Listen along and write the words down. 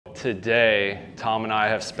today, Tom and I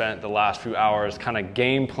have spent the last few hours kind of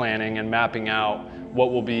game planning and mapping out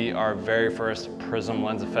what will be our very first Prism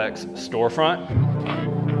Lens Effects storefront.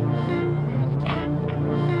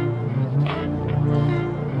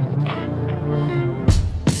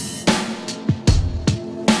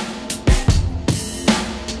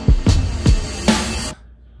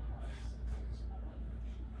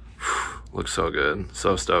 Looks so good,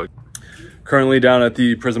 so stoked. Currently down at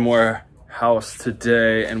the Prism warehouse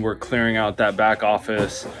today, and we're clearing out that back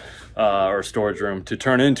office or storage room to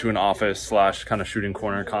turn into an office slash kind of shooting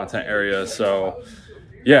corner content area. So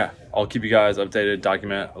yeah, I'll keep you guys updated,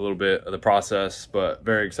 document a little bit of the process, but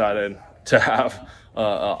very excited to have an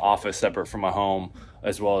office separate from my home,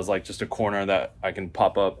 as well as like just a corner that I can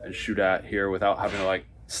pop up and shoot at here without having to like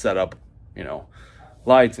set up, you know,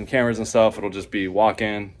 lights and cameras and stuff. It'll just be walk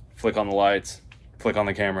in, flick on the lights, click on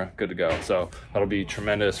the camera, good to go. So that'll be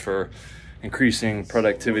tremendous for increasing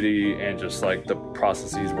productivity and just like the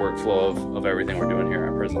processes, workflow of everything we're doing here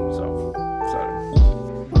at Prism. So excited.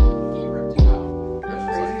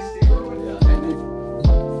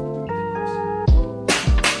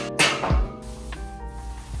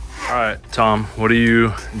 All right, Tom, what are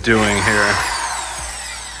you doing here?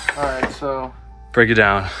 All right, so break it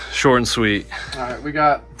down, short and sweet. All right, we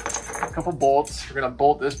got a couple bolts. We're gonna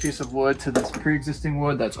bolt this piece of wood to this pre-existing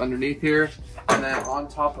wood that's underneath here. And then on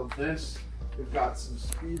top of this, we've got some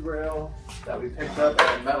speed rail that we picked up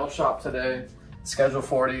at a metal shop today. Schedule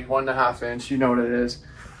 40, 1.5 inch, you know what it is.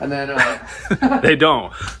 And then they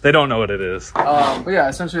don't know what it is. But yeah,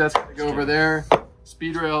 essentially that's gonna go over there.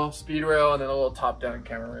 Speed rail, and then a little top down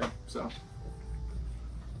camera rail. So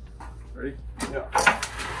ready?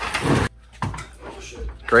 Yeah.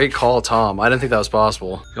 Great call, Tom. I didn't think that was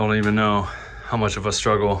possible. You don't even know how much of a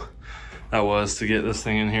struggle that was to get this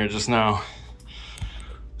thing in here just now.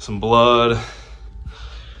 Some blood,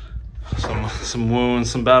 some wounds,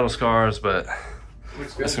 some battle scars, but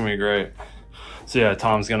it's gonna be great. So yeah,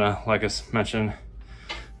 Tom's gonna, like I mentioned,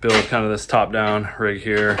 build kind of this top-down rig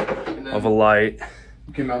here of a light.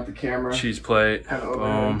 You can mount the camera. Cheese plate,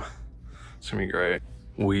 boom. It's gonna be great.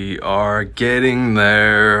 We are getting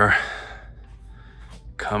there.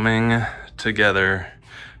 Coming together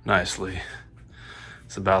nicely.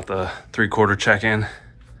 It's about the 3/4 check-in.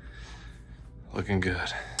 Looking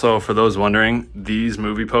good. So for those wondering, these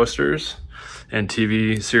movie posters and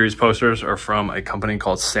TV series posters are from a company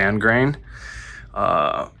called Sandgrain.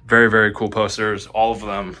 Very, very cool posters. All of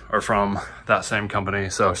them are from that same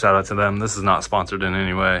company. So shout out to them. This is not sponsored in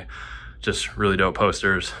any way. Just really dope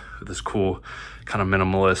posters with this cool kind of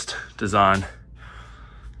minimalist design.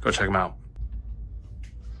 Go check them out.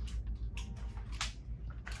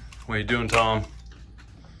 What are you doing, Tom?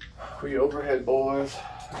 We overhead boys.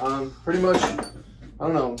 Pretty much, I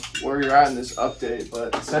don't know where you're at in this update,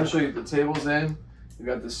 but essentially the table's in. We've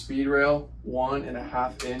got the speed rail,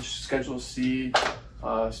 1.5 inch Schedule C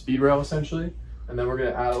speed rail essentially. And then we're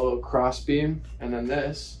gonna add a little cross beam, and then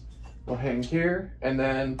this will hang here. And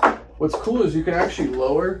then what's cool is you can actually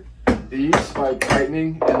lower these by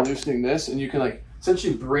tightening and loosening this, and you can like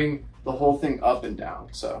essentially bring the whole thing up and down.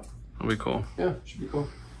 So that'll be cool. Yeah, should be cool.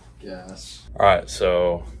 Yes. All right,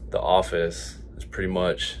 so the office is pretty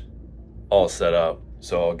much all set up.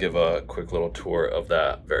 So I'll give a quick little tour of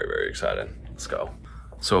that. Very, very excited. Let's go.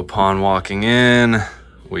 So upon walking in,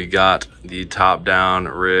 we got the top-down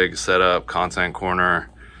rig set up, content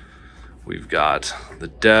corner. We've got the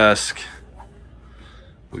desk.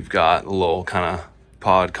 We've got a little kind of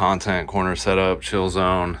pod content corner set up, chill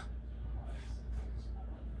zone.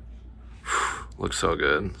 Looks so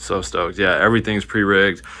good, so stoked. Yeah, everything's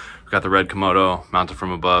pre-rigged. We've got the red Komodo mounted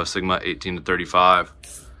from above, Sigma 18 to 35.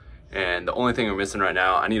 And the only thing we're missing right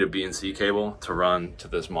now, I need a BNC cable to run to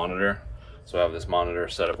this monitor. So I have this monitor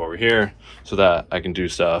set up over here so that I can do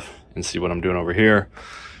stuff and see what I'm doing over here.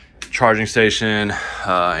 Charging station,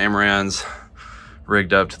 Amaran's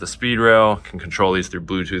rigged up to the speed rail. Can control these through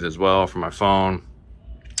Bluetooth as well from my phone.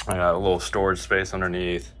 I got a little storage space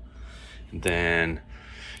underneath. And then,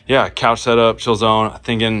 yeah, couch setup, chill zone.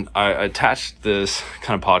 Thinking I attached this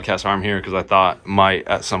kind of podcast arm here because I thought might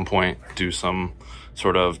at some point do some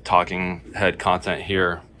sort of talking head content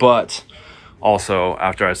here. But also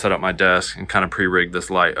after I set up my desk and kind of pre-rigged this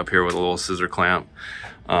light up here with a little scissor clamp,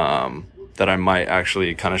 that I might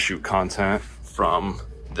actually kind of shoot content from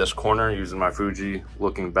this corner using my Fuji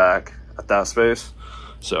looking back at that space.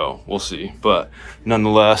 So we'll see, but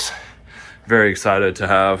nonetheless, very excited to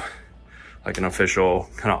have like an official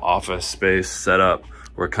kind of office space set up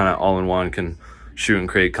where kind of all in one can shoot and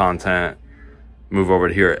create content, move over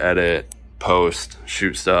to here, edit, post,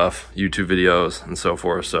 shoot stuff, YouTube videos and so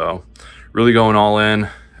forth. So really going all in,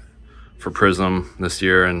 for Prism this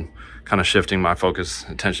year and kind of shifting my focus,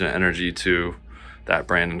 attention, and energy to that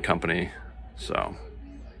brand and company. So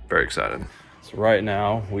very excited. So right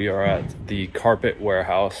now we are at the Carpet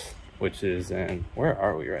Warehouse, which is in, where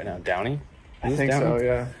are we right now? Downey? I think so,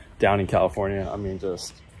 yeah. Downey, California. I mean,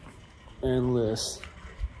 just endless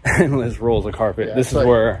rolls of carpet. Yeah, this is like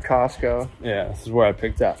where Costco. Yeah, this is where I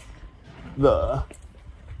picked up the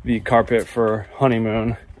carpet for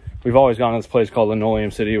honeymoon. We've always gone to this place called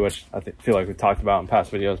Linoleum City, which I feel like we've talked about in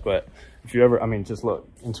past videos, but if you ever, I mean, just look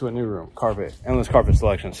into a new room, carpet, endless carpet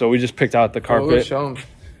selection. So we just picked out the carpet. We'll show 'em.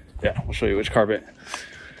 Yeah, we'll show you which carpet.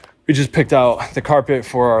 We just picked out the carpet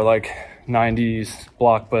for our like 90s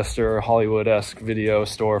blockbuster Hollywood-esque video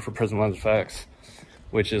store for Prism Lens Effects,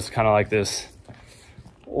 which is kind of like this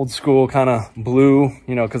old school kind of blue,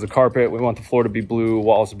 you know, because the carpet, we want the floor to be blue,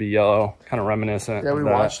 walls to be yellow, kind of reminiscent. Yeah, we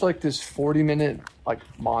watched like this 40-minute like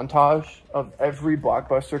montage of every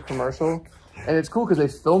blockbuster commercial, and it's cool because they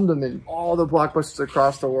filmed them in all the blockbusters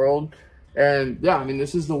across the world. And yeah, I mean,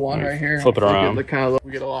 this is the one right here. Flip it around. We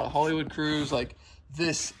get a lot of Hollywood crews. Like,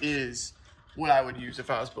 this is what I would use if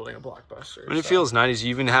I was building a blockbuster. And it feels 90s.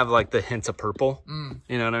 You even have like the hints of purple,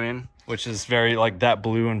 you know what I mean? Which is very like that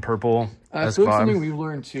blue and purple. I feel like something we've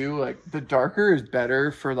learned too, like the darker is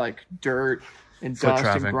better for like dirt and dust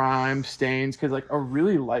and grime, stains, because like a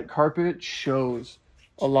really light carpet shows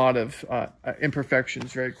a lot of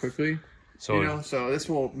imperfections very quickly. So, you know, so this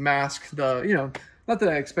will mask the, you know, not that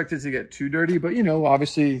I expect it to get too dirty, but you know,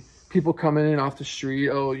 obviously people coming in off the street,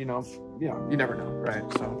 oh, you never know, right?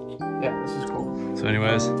 So yeah, this is cool. So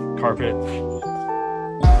anyways, carpet.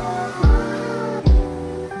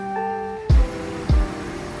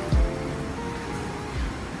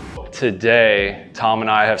 Today, Tom and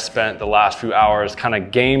I have spent the last few hours kind of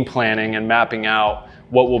game planning and mapping out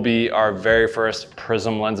what will be our very first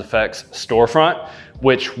Prism Lens Effects storefront,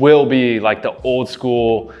 which will be like the old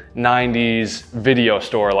school 90s video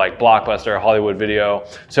store, like Blockbuster, Hollywood Video.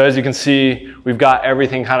 So as you can see, we've got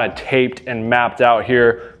everything kind of taped and mapped out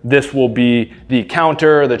here. This will be the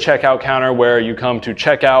counter, the checkout counter where you come to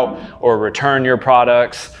check out or return your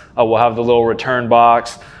products. We'll have the little return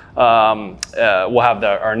box. We'll have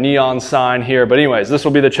our neon sign here, but anyways, this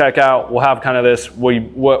will be the checkout. We'll have kind of this,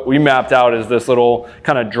 what we mapped out is this little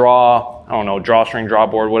kind of drawstring,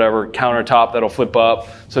 drawboard, whatever, countertop that'll flip up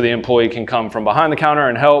so the employee can come from behind the counter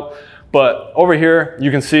and help. But over here,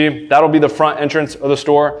 you can see that'll be the front entrance of the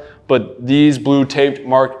store, but these blue taped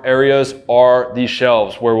marked areas are these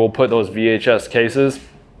shelves where we'll put those VHS cases,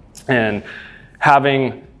 and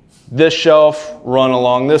having this shelf run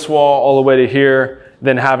along this wall all the way to here,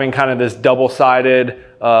 then having kind of this double-sided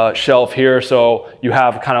shelf here. So you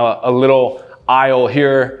have kind of a little aisle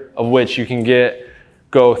here of which you can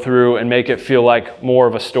go through and make it feel like more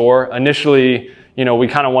of a store. Initially, you know, we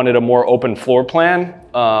kind of wanted a more open floor plan.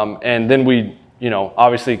 And then we, you know,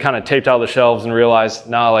 obviously kind of taped out the shelves and realized,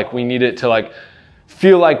 nah, like we need it to like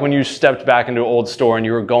feel like when you stepped back into an old store and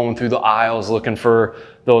you were going through the aisles looking for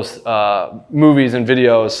those movies and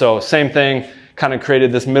videos. So same thing, kind of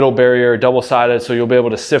created this middle barrier, double-sided, so you'll be able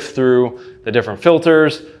to sift through the different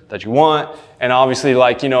filters that you want. And obviously,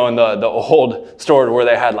 like, you know, in the old store where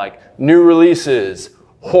they had like new releases,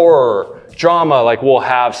 horror, drama, like we'll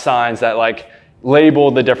have signs that like label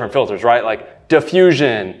the different filters, right? Like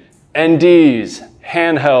diffusion, NDs,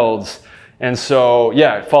 handhelds. And so,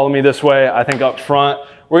 yeah, follow me this way. I think up front,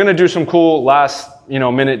 we're gonna do some cool last, you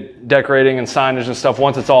know, minute decorating and signage and stuff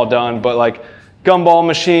once it's all done, but like gumball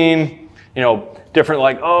machine, you know, different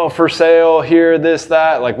like, oh, for sale here, this,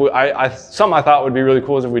 that. Like something I thought would be really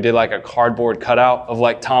cool is if we did like a cardboard cutout of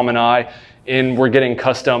like Tom and I, and we're getting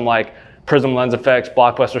custom like Prism Lens Effects,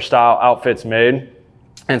 Blockbuster style outfits made.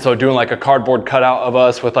 And so doing like a cardboard cutout of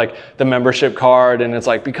us with like the membership card, and it's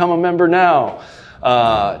like, become a member now,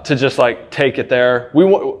 to just like take it there.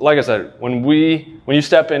 Like I said, when you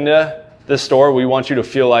step into this store, we want you to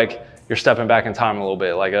feel like you're stepping back in time a little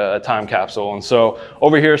bit, like a time capsule. And so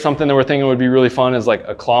over here, something that we're thinking would be really fun is like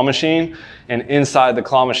a claw machine. And inside the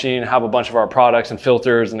claw machine, have a bunch of our products and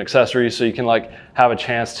filters and accessories so you can like have a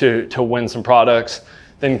chance to win some products.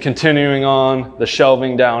 Then continuing on the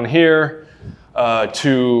shelving down here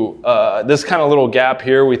to this kind of little gap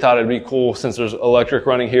here, we thought it'd be cool since there's electric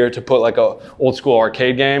running here to put like a old school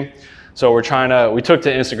arcade game. So we took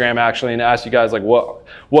to Instagram actually and asked you guys like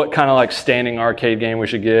what kind of like standing arcade game we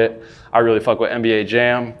should get. I really fuck with NBA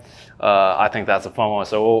Jam. I think that's a fun one.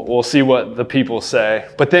 So we'll see what the people say.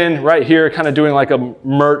 But then right here, kind of doing like a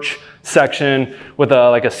merch section with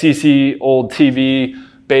like a CC old TV,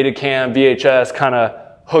 Betacam, VHS kind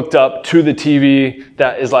of hooked up to the TV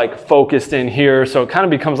that is like focused in here. So it kind of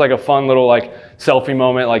becomes like a fun little like selfie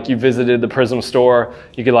moment. Like you visited the Prism store,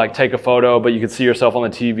 you could like take a photo, but you could see yourself on the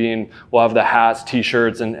TV, and we'll have the hats,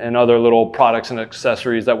 t-shirts, and other little products and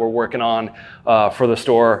accessories that we're working on for the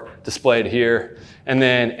store displayed here. And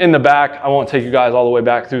then in the back, I won't take you guys all the way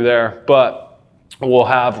back through there, but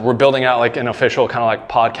we're building out like an official kind of like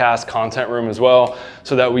podcast content room as well,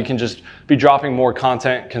 so that we can just be dropping more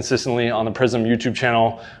content consistently on the Prism YouTube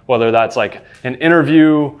channel, whether that's like an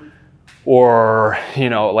interview or,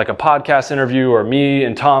 you know, like a podcast interview, or me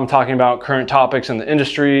and Tom talking about current topics in the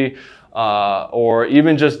industry, or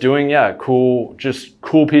even just doing,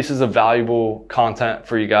 cool pieces of valuable content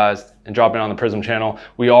for you guys and dropping it on the Prism channel.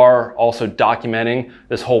 We are also documenting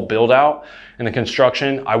this whole build out and the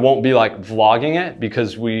construction. I won't be like vlogging it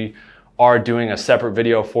because we are doing a separate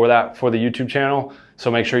video for that for the YouTube channel. So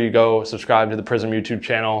make sure you go subscribe to the Prism YouTube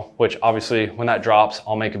channel, which obviously when that drops,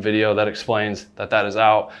 I'll make a video that explains that that is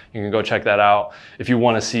out. You can go check that out if you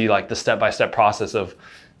want to see like the step-by-step process of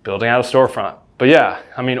building out a storefront. But yeah,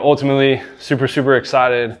 I mean, ultimately super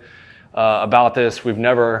excited about this. We've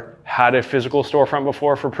never had a physical storefront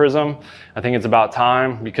before for Prism. I think it's about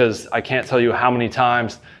time, because I can't tell you how many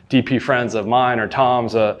times DP friends of mine or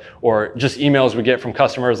Tom's or just emails we get from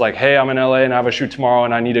customers like, hey, I'm in LA and I have a shoot tomorrow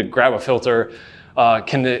and I need to grab a filter.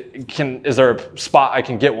 Is there a spot I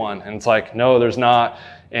can get one? And it's like, no, there's not.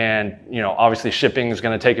 And, you know, obviously shipping is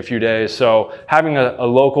going to take a few days. So having a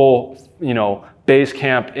local, you know, base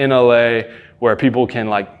camp in LA where people can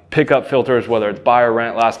like pick up filters, whether it's buy or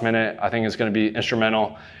rent last minute, I think is going to be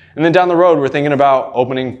instrumental. And then down the road, we're thinking about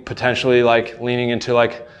opening, potentially like leaning into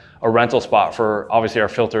like a rental spot for obviously our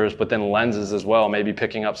filters, but then lenses as well. Maybe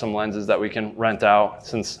picking up some lenses that we can rent out,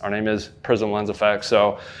 since our name is Prism Lens Effects.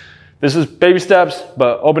 So this is baby steps,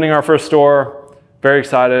 but opening our first store, very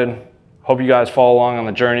excited. Hope you guys follow along on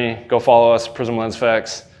the journey. Go follow us, Prism Lens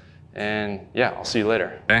Effects. And yeah, I'll see you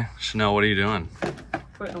later. Hey, Chanel, what are you doing?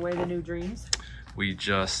 Putting away the new dreams. We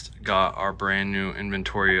just got our brand new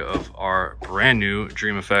inventory of our brand new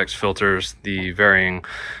Dream Effects filters, the varying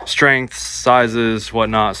strengths, sizes,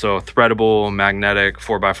 whatnot. So threadable, magnetic,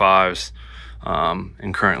 4x5s.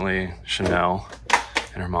 And currently Chanel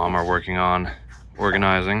and her mom are working on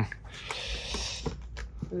organizing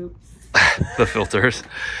the filters.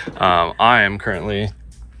 I am currently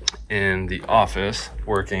in the office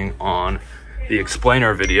working on the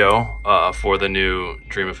explainer video for the new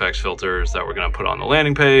Dream Effects filters that we're going to put on the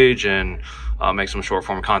landing page and make some short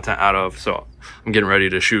form content out of. So I'm getting ready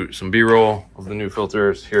to shoot some B-roll of the new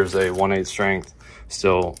filters. Here's a 1/8 strength,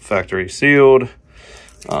 still factory sealed,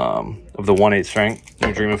 of the 1/8 strength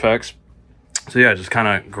new Dream Effects. So yeah, just kind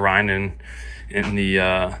of grinding in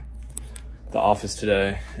the office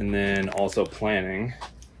today, and then also planning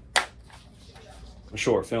a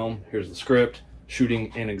short film. Here's the script.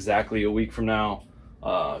 Shooting in exactly a week from now,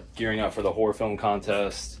 gearing up for the horror film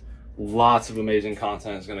contest. Lots of amazing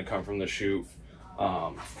content is going to come from the shoot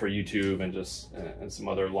for YouTube, and some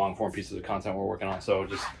other long form pieces of content we're working on. So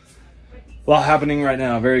just a lot happening right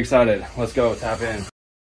now. Very excited. Let's go, tap in.